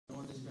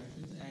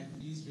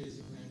please raise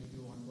your hand if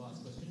you want to ask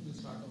question. We'll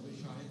start off with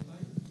Shahid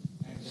bhai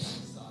and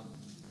then Saad.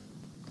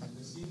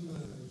 Naseem,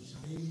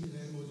 Shaheen की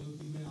गैर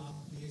मौजूदगी में आप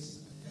pace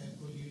attack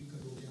को lead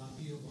करोगे, आप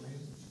ही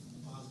वाहिद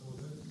फास्ट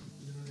बॉलर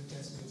जिन्होंने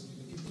टेस्ट मैच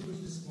खेले, कितनी बड़ी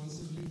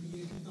रिस्पॉन्सिबिलिटी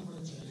है, कितना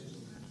बड़ा चैलेंज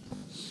होगा?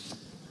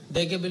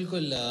 देखिए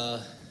बिल्कुल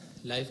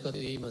लाइफ का तो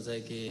यही मज़ा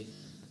है कि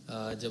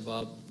जब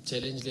आप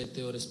चैलेंज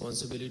लेते हो,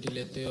 रिस्पॉन्सिबिलिटी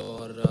लेते हो,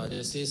 और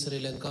जैसे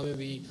श्रीलंका में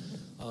भी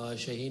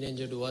शाहीन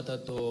इंजर्ड हुआ था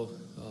तो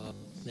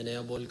मैं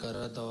नया बॉल कर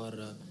रहा था, और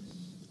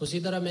उसी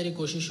तरह मेरी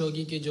कोशिश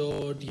होगी कि जो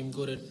टीम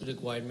को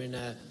रिक्वायरमेंट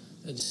है,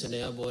 जिससे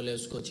नया बॉल है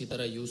उसको अच्छी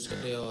तरह यूज़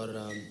करे, और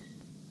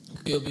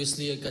क्योंकि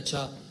ओबियसली एक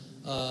अच्छा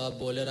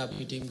बॉलर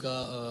आपकी टीम का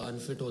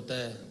अनफिट होता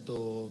है तो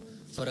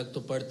फ़र्क तो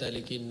पड़ता है,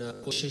 लेकिन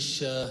कोशिश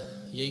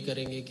यही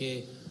करेंगे कि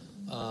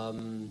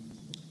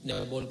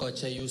नया बॉल को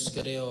अच्छा यूज़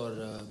करे और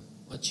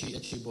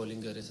अच्छी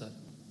बॉलिंग करे सर।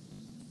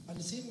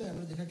 नसीम,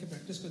 मैंने देखा कि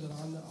प्रैक्टिस के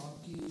दौरान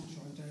आपकी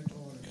शॉन्टेट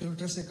और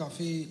क्रिकेटर से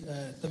काफ़ी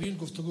तवील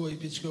गुफ्तगू हुई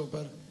पिच के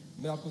ऊपर।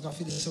 मैं आपको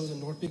काफ़ी देर से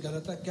नोट भी कर रहा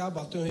था, क्या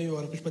बातें हुई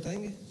और कुछ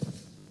बताएंगे?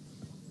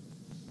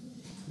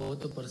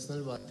 बहुत तो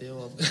पर्सनल बातें हो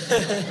आप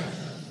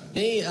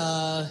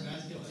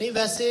नहीं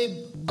वैसे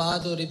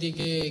बात हो रही थी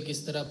कि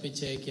किस तरह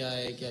पिच है,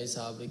 क्या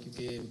हिसाब है,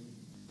 क्योंकि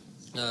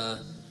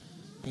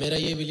मेरा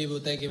ये बिलीव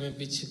होता है कि मैं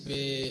पिच पे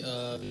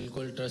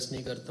बिल्कुल ट्रस्ट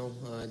नहीं करता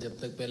हूँ। जब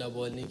तक पहला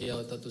बॉल नहीं किया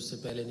होता तो उससे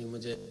पहले नहीं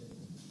मुझे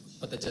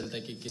पता चलता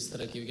कि किस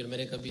तरह की विकेट।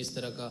 मैंने कभी इस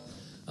तरह का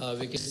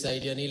विकेट से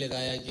आइडिया नहीं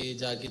लगाया कि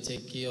जाके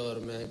चेक की और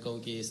मैं कहूँ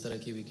कि इस तरह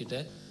की विकेट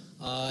है।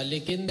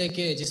 लेकिन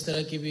देखिए, जिस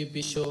तरह की भी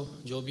पिच हो,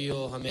 जो भी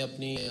हो, हमें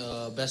अपनी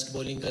बेस्ट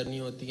बॉलिंग करनी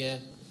होती है,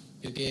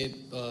 क्योंकि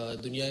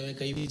दुनिया में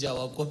कहीं भी जाओ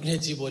आपको अपनी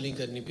अच्छी बॉलिंग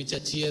करनी। पिच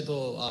अच्छी है तो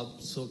आप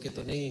सो के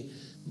तो नहीं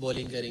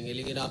बॉलिंग करेंगे,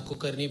 लेकिन आपको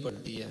करनी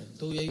पड़ती है।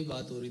 तो यही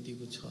बात हो रही थी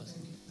कुछ खास।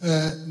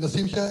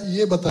 नसीम शाह,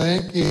 ये बताएं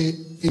कि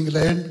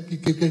इंग्लैंड की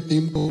क्रिकेट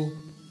टीम को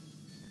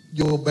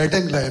जो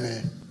बैटिंग लाइन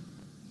है,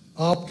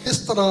 आप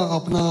किस तरह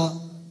अपना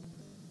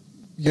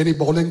यानी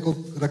बॉलिंग को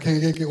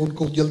रखेंगे कि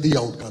उनको जल्दी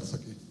आउट कर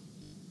सके?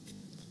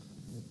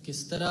 किस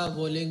तरह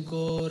बॉलिंग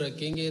को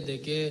रखेंगे,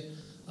 देखिए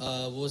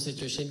वो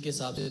सिचुएशन के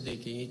हिसाब से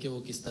देखेंगे कि वो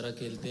किस तरह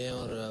खेलते हैं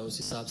और उस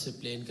हिसाब से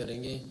प्लान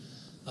करेंगे,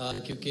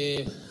 क्योंकि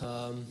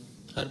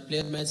हर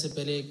प्लेयर मैच से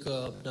पहले एक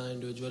अपना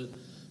इंडिविजुअल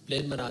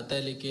प्लान बनाता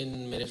है, लेकिन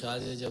मेरे ख्याल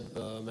से जब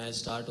मैच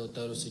स्टार्ट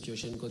होता है और उस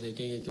सिचुएशन को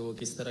देखेंगे कि वो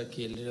किस तरह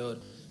खेल रहे हैं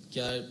और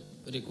क्या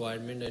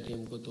रिक्वायरमेंट है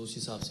टीम को, तो उस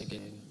हिसाब से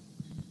खेलेंगे।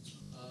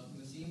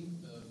 नसीम,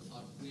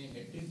 आपने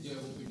हैट्रिक जो है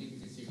वो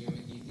पीटीसी स्टेडियम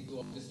में की थी, तो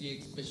ऑब्वियसली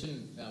एक स्पेशल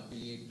आपके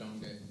लिए एक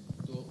ग्राउंड है।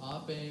 तो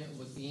आप हैं,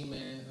 वसीम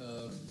हैं,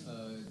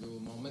 जो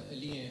मोहम्मद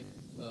अली हैं,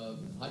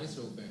 हारिस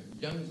रऊफ हैं,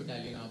 यंग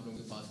बटालियन आप लोगों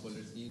के पास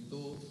बॉलर्स की, तो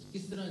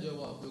किस तरह जो है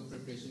वो आप लोग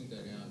प्रिपरेशन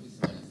कर रहे हैं आप इस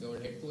वाले से,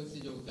 और हेड कोच से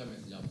जो क्या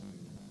मैसेज आप?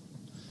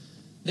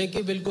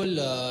 देखिए बिल्कुल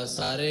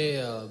सारे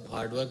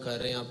हार्डवर्क कर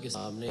रहे हैं आपके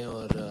सामने,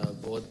 और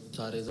बहुत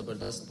सारे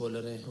ज़बरदस्त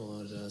बॉलर हैं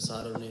और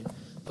सारों ने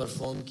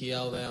परफॉर्म किया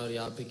हुआ है और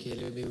यहाँ पे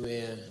खेले भी हुए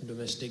हैं,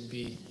 डोमेस्टिक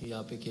भी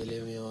यहाँ पे खेले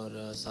हुए हैं,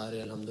 और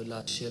सारे अल्हम्दुलिल्लाह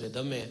अच्छे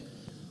रिदम हैं।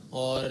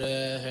 और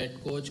हेड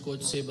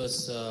कोच से बस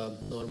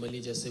नॉर्मली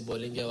जैसे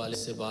बॉलिंग के हवाले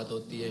से बात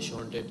होती है,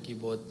 शॉन्टेट की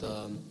बहुत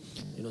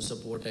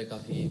सपोर्ट है,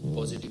 काफ़ी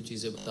पॉजिटिव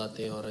चीज़ें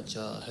बताते हैं और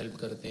अच्छा हेल्प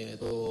करते हैं।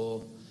 तो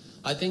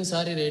आई थिंक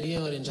सारे रेडी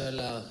हैं और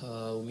इंशाल्लाह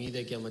उम्मीद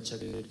है कि हम अच्छा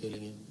क्रिकेट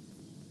खेलेंगे।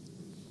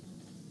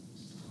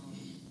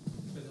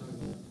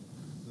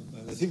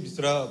 नसीम, जिस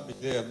तरह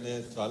पिछले हमने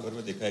साल भर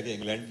में देखा है कि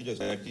इंग्लैंड की जो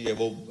स्ट्रैटेजी है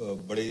वो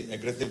बड़ी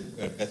एग्रेसिव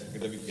टेस्ट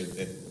क्रिकेट भी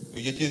खेलते हैं, तो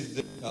ये चीज़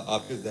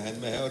आपके जहन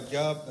में है? और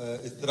क्या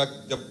इस तरह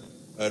जब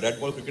रेड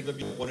बॉल क्रिकेट में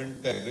भी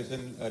ओपोनेंट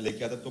एग्रेशन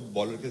लेके आता है तो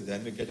बॉलर के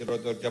जहन में क्या चल रहा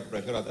होता है और क्या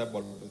प्रेशर आता है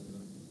बॉलर पर?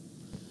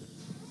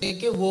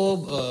 देखिए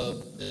वो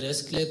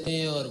रिस्क लेते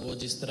हैं और वो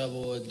जिस तरह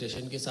वो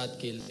एग्रेशन के साथ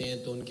खेलते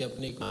हैं तो उनके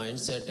अपने एक माइंड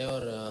सेट है,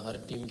 और हर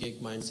टीम की एक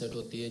माइंड सेट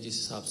होती है जिस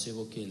हिसाब से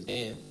वो खेलते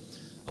हैं,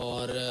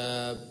 और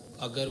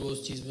अगर वो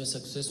उस चीज़ में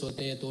सक्सेस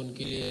होते हैं तो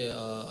उनके लिए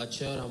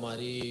अच्छा है। और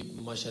हमारी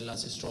माशाल्लाह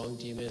से स्ट्रॉन्ग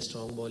टीम है,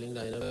 स्ट्रॉन्ग बॉलिंग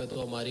लाइनअप है,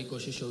 तो हमारी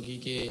कोशिश होगी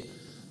कि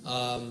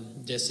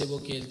जैसे वो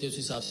खेलते हैं उस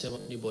हिसाब से हम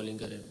अपनी बॉलिंग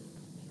करें।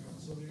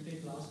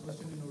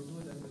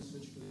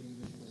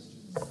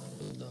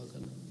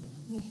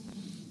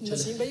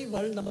 नसीम भाई,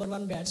 वर्ल्ड नंबर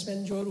 1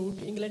 बैट्समैन जो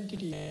रूट इंग्लैंड की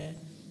टीम है,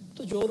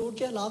 तो जो रूट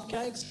के अलावा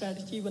क्या एक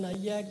स्ट्रेटजी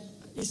बनाई है?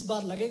 इस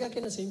बार लगेगा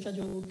कि नसीम शाह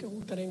जो रूट के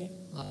आउट करेंगे?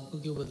 आपको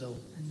क्यों बताऊं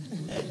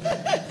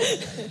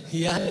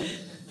यार,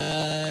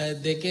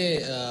 देखिए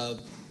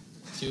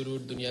जो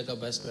रूट दुनिया का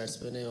बेस्ट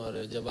बैट्समैन है,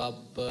 और जब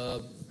आप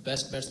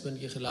बेस्ट बैट्समैन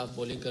के खिलाफ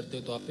बॉलिंग करते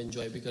हो तो आप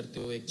एंजॉय भी करते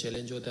हो, एक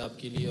चैलेंज होता है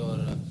आपके लिए, और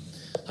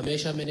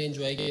हमेशा मैंने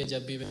एंजॉय किया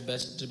जब भी मैं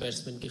बेस्ट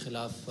बैट्समैन के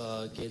खिलाफ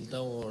खेलता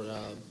हूँ। और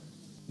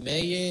मैं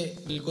ये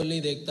बिल्कुल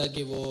नहीं देखता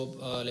कि वो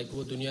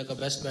वो दुनिया का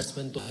बेस्ट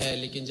बैट्समैन तो है,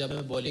 लेकिन जब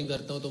मैं बॉलिंग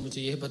करता हूँ तो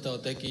मुझे ये पता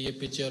होता है कि ये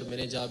पिच है और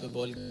मैंने जहाँ पे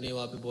बॉल करनी है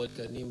वहाँ पे बॉल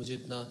करनी है। मुझे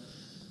इतना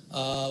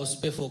उस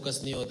पर फोकस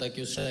नहीं होता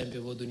कि उस टाइम पे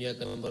वो दुनिया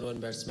का नंबर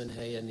 1 बैट्समैन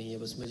है या नहीं है,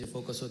 बस मुझे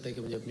फोकस होता है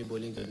कि मुझे अपनी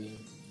बॉलिंग करनी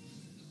है।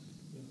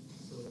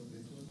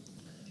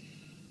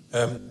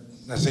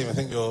 Naseem, I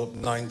think you're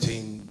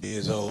 19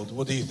 years old.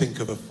 What do you think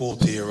of a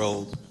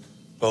 40-year-old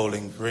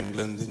bowling for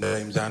England,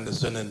 James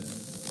Anderson, and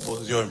what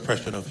was your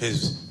impression of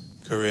his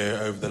career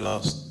over the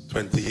last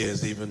 20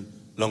 years, even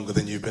longer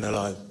than you've been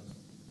alive?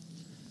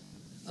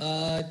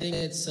 I think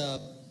it's a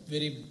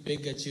very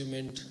big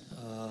achievement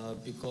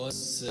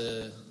because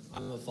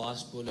I'm a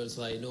fast bowler,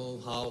 so I know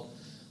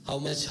how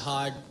much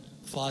hard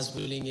fast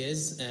bowling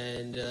is,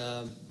 and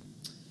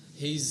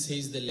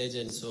he's the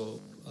legend. So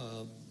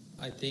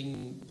I think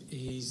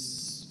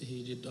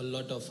he did a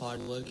lot of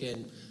hard work,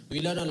 and we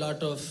learn a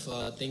lot of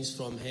things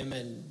from him.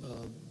 And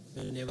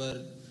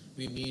whenever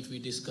we meet, we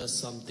discuss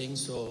something.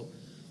 So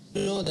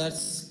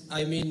that's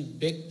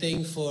big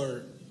thing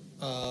for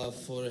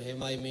him.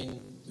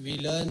 We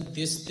learned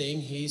this thing.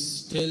 He's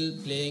still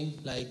playing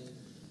like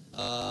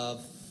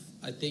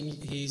I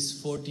think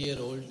he's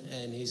 40-year-old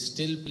and he's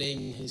still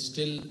playing. He's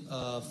still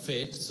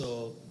fit.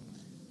 So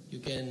you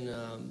can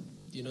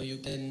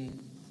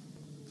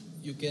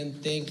you can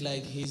think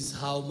like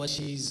how much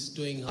he's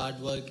doing hard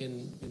work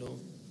and.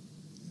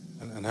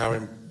 And how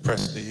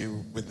impressed are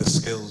you with the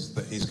skills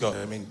that he's got?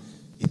 I mean,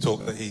 he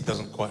talked that he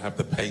doesn't quite have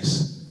the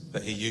pace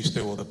that he used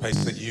to, or the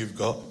pace that you've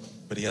got,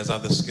 but he has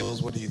other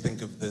skills. What do you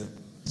think of the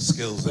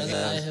skills that he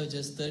has? I have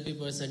just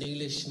 30%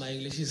 English. My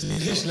English is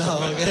English now.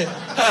 Okay.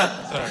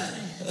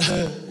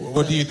 Sorry.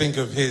 What do you think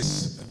of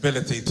his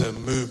ability to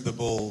move the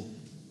ball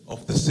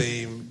off the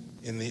seam,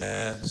 in the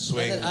air,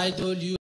 swing? I told you.